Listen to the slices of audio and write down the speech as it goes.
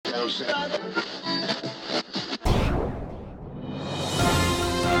This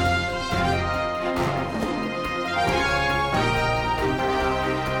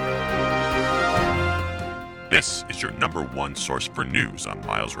is your number one source for news on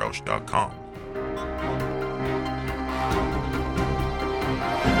MilesRoush.com.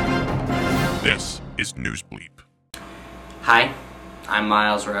 This is News Bleep. Hi, I'm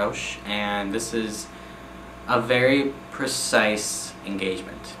Miles Roush, and this is a very precise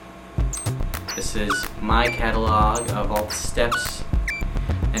engagement. This is my catalog of all the steps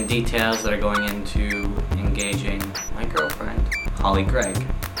and details that are going into engaging my girlfriend, Holly Gregg.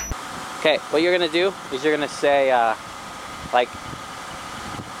 Okay, what you're gonna do is you're gonna say, like,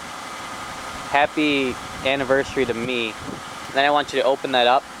 happy anniversary to me. And then I want you to open that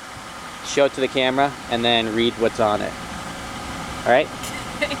up, show it to the camera, and then read what's on it. Alright?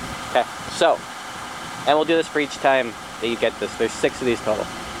 Okay, so, and we'll do this for each time that you get this. There's 6 of these total.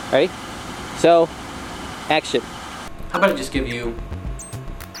 Ready? So, action. How about I just give you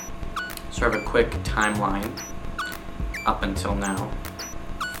sort of a quick timeline up until now.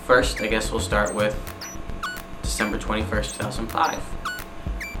 First, I guess we'll start with December 21st, 2005.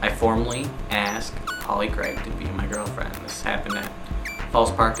 I formally asked Holly Gregg to be my girlfriend. This happened at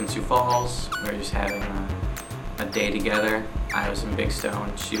Falls Park in Sioux Falls. We were just having a day together. I was in Big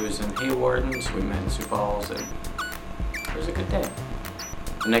Stone, she was in Haywarden, so we met in Sioux Falls, and it was a good day.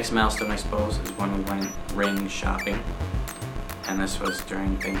 The next milestone, I suppose, is when we went ring shopping, and this was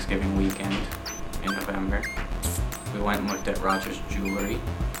during Thanksgiving weekend in November. We went and looked at Rogers Jewelry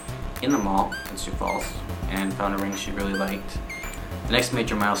in the mall in Sioux Falls and found a ring she really liked. The next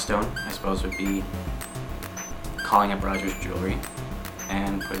major milestone, I suppose, would be calling up Rogers Jewelry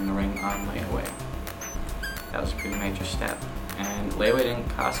and putting the ring on layaway. That was a pretty major step. And layaway didn't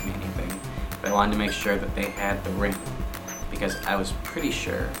cost me anything, but I wanted to make sure that they had the ring because I was pretty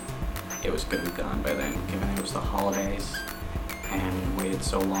sure it was going to be gone by then, given it was the holidays and we waited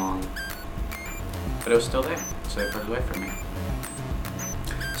so long. But it was still there, so they put it away from me.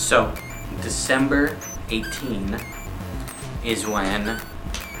 So, December 18 is when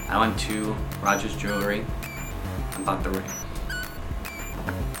I went to Rogers Jewelry and bought the ring.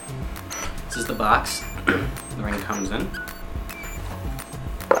 This is the box the ring comes in.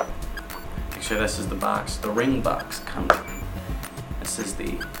 Actually, this is the box the ring box comes in. This is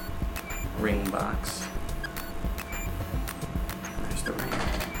the ring box. There's the ring.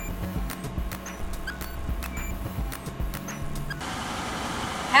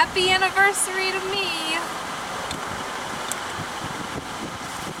 Happy anniversary to me!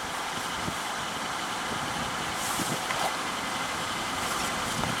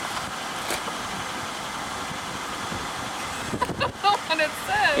 I don't know what it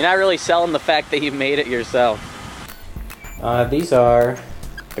says. You're not really selling the fact that you made it yourself. These are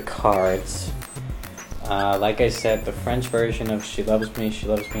the cards. Like I said, the French version of She Loves Me, She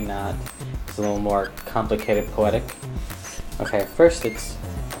Loves Me Not is a little more complicated, poetic. Okay, first it's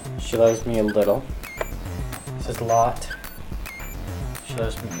She Loves Me a Little. This is a lot. She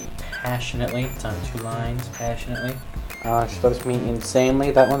loves me passionately. It's on 2 lines, passionately. She loves me insanely.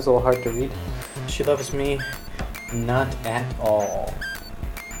 That one's a little hard to read. She loves me not at all.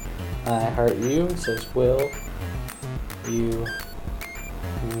 I Heart You says, will you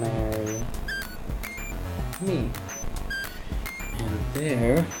marry me? And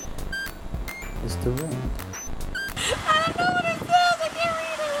there is the ring. I don't know what it says. I can't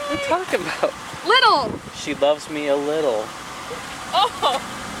read it. What are you talking about? Little. She loves me a little. Oh.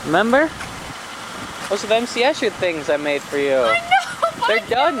 Remember? Those are the MC Escher things I made for you. I know. They're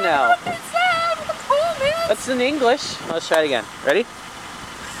done now. What it said. What the poem is. That's in English. Let's try it again. Ready?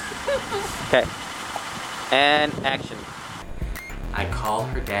 Okay. And action. I call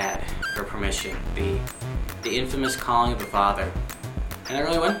her dad for permission, the infamous calling of the father, and I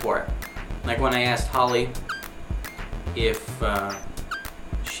really went for it. Like when I asked Holly if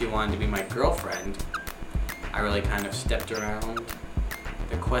she wanted to be my girlfriend, I really kind of stepped around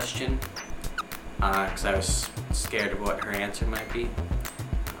the question because I was scared of what her answer might be.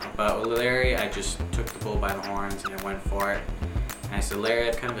 But with Larry, I just took the bull by the horns and I went for it. And I said, Larry, I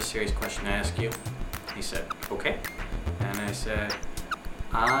have kind of a serious question to ask you. He said, okay. And I said,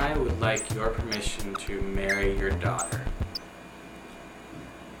 I would like your permission to marry your daughter.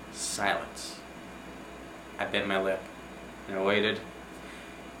 Silence. I bit my lip and I waited.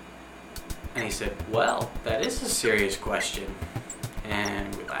 And he said, well, that is a serious question.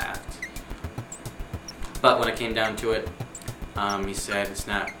 And we laughed. But when it came down to it, he said it's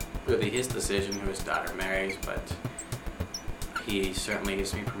not really his decision who his daughter marries, but he certainly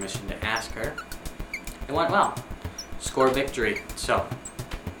gives me permission to ask her. It went well. Score victory. So,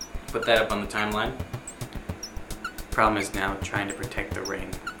 Put that up on the timeline. Problem is now trying to protect the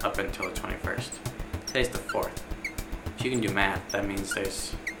ring up until the 21st. Today's the 4th. If you can do math, that means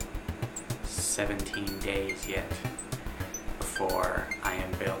there's 17 days yet before I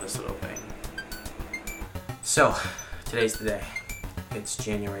unveil this little thing. So, today's the day. It's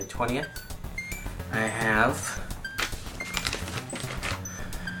January 20th. I have...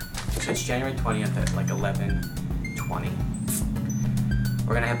 So it's January 20th at like 11:20.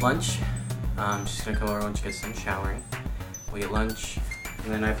 We're gonna have lunch. She's gonna come over when she gets done showering. We get lunch,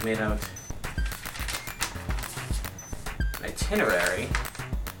 and then I've made out an itinerary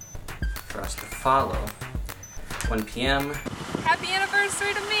for us to follow. 1 p.m. Happy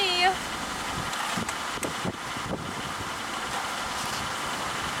anniversary to me.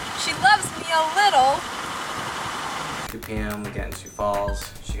 She loves me a little. 2 p.m. we get in Sioux Falls.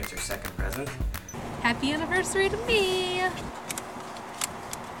 She gets her second present. Happy anniversary to me.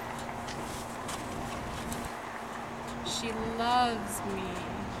 She loves me.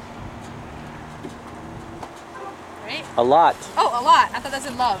 Right? A lot. Oh, a lot. I thought that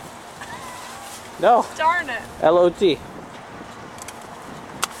said love. No. Darn it. L-O-T.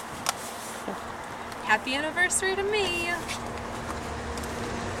 Happy anniversary to me.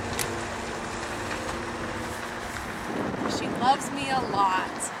 She loves me a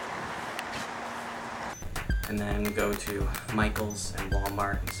lot. And then we go to Michael's and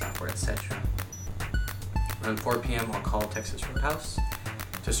Walmart and Software, etc. Around 4 p.m. I'll call Texas Roadhouse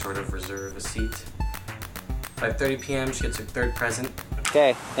to sort of reserve a seat. 5:30 p.m. she gets her third present.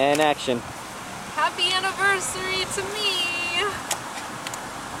 Okay, and action. Happy anniversary to me.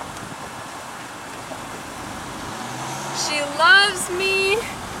 She loves me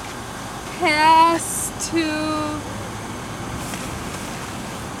past to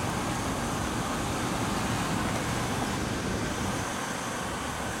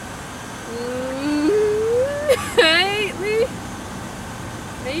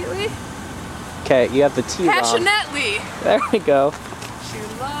lately? Okay, you have the T wrong. Passionately. There we go. She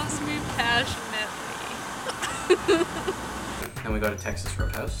loves me passionately. Then we go to Texas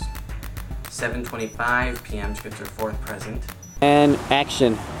Roadhouse. 7:25 p.m. she gets her fourth present. And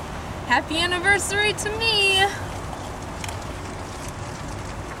action. Happy anniversary to me.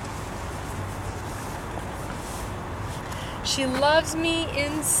 She loves me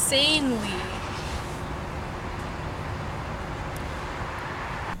insanely.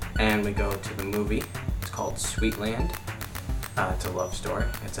 And we go to the movie. It's called Sweetland. It's a love story.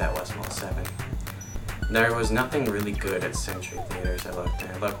 It's at West Mall 7. There was nothing really good at Century Theaters. I looked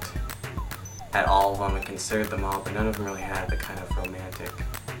at all of them and considered them all, but none of them really had the kind of romantic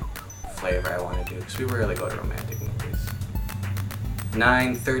flavor I want to do, because we rarely go to romantic movies.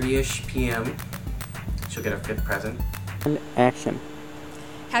 9:30ish p.m. she'll get her fifth present. And action.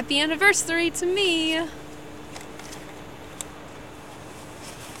 Happy anniversary to me.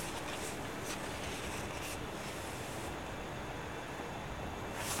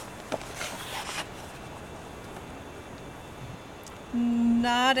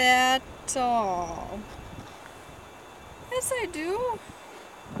 Not at all. Yes, I do.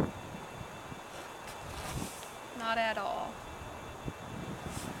 Not at all.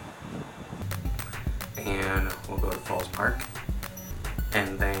 And we'll go to Falls Park.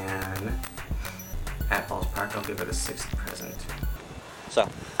 And then at Falls Park, I'll give it a sixth present. So,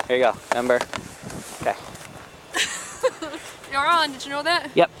 here you go. Number. Okay. You're on, did you know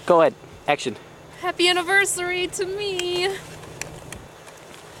that? Yep, go ahead. Action. Happy anniversary to me.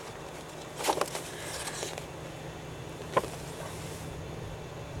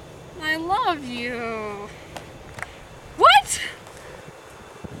 I love you. What?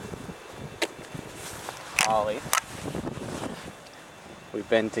 Ollie. We've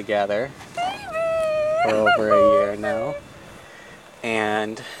been together for over a year now.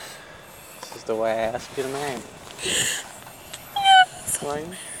 And this is the way I asked you to marry me. Yes.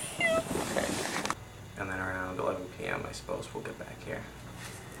 Fine. Okay. And then around 11 p.m. I suppose we'll get back here.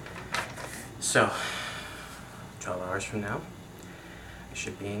 So, 12 hours from now, I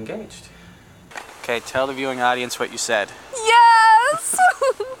should be engaged. Okay, tell the viewing audience what you said. Yes.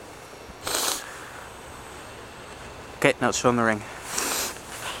 Okay, now show them the ring.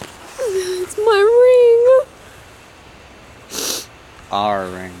 It's my ring. Our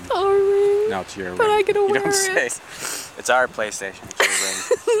ring. Our ring. No, it's your But ring. I get to You wear don't say. it. It's our PlayStation. It's your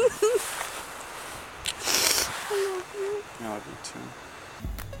ring. I love you too.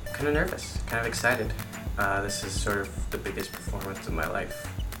 Kind of nervous, kind of excited. This is sort of the biggest performance of my life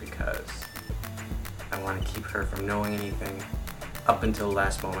because I want to keep her from knowing anything. Up until the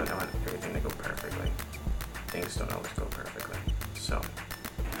last moment, I want everything to go perfectly. Things don't always go perfectly. So,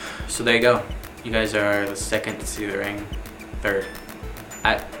 So there you go. You guys are the second to see the ring. Third.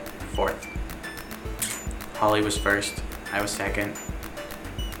 Fourth. Holly was first. I was second.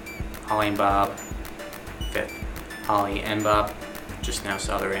 Holly and Bob, fifth. Holly and Bob just now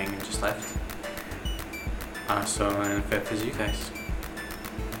saw the ring and just left. So in fifth is you guys.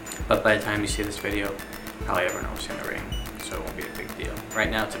 But by the time you see this video, probably everyone knows in the ring, so it won't be a big deal.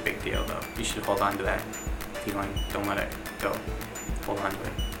 Right now it's a big deal though. You should hold on to that feeling. Don't let it go. Hold on to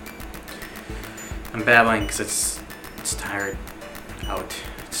it. I'm babbling because it's tired out.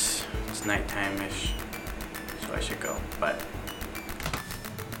 It's nighttime-ish, so I should go. But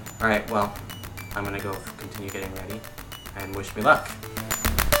alright, well, I'm gonna go continue getting ready and wish me luck.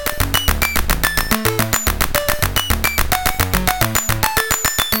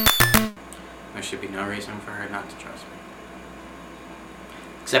 There should be no reason for her not to trust me.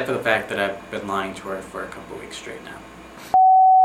 Except for the fact that I've been lying to her for a couple weeks straight now.